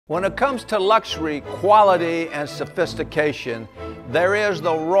When it comes to luxury, quality, and sophistication, there is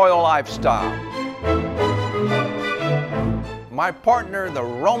the royal lifestyle. My partner, the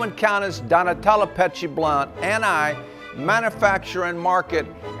Roman Countess Donatella Pecci-Blunt, and I manufacture and market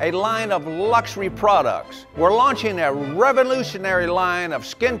a line of luxury products. We're launching a revolutionary line of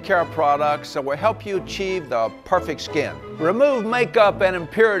skincare products that will help you achieve the perfect skin. Remove makeup and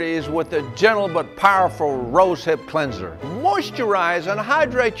impurities with the gentle but powerful rosehip cleanser. Moisturize and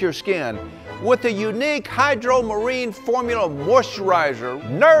hydrate your skin with the unique hydro-marine formula moisturizer.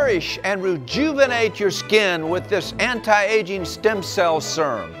 Nourish and rejuvenate your skin with this anti-aging stem cell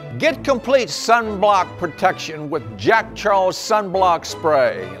serum. Get complete sunblock protection with Jack Charles Sunblock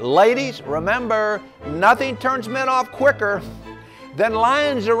Spray. Ladies, remember, nothing turns men off quicker than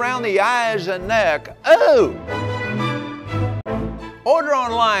lines around the eyes and neck. Ooh! Order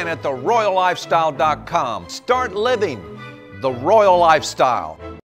online at theroyallifestyle.com. Start living the royal lifestyle.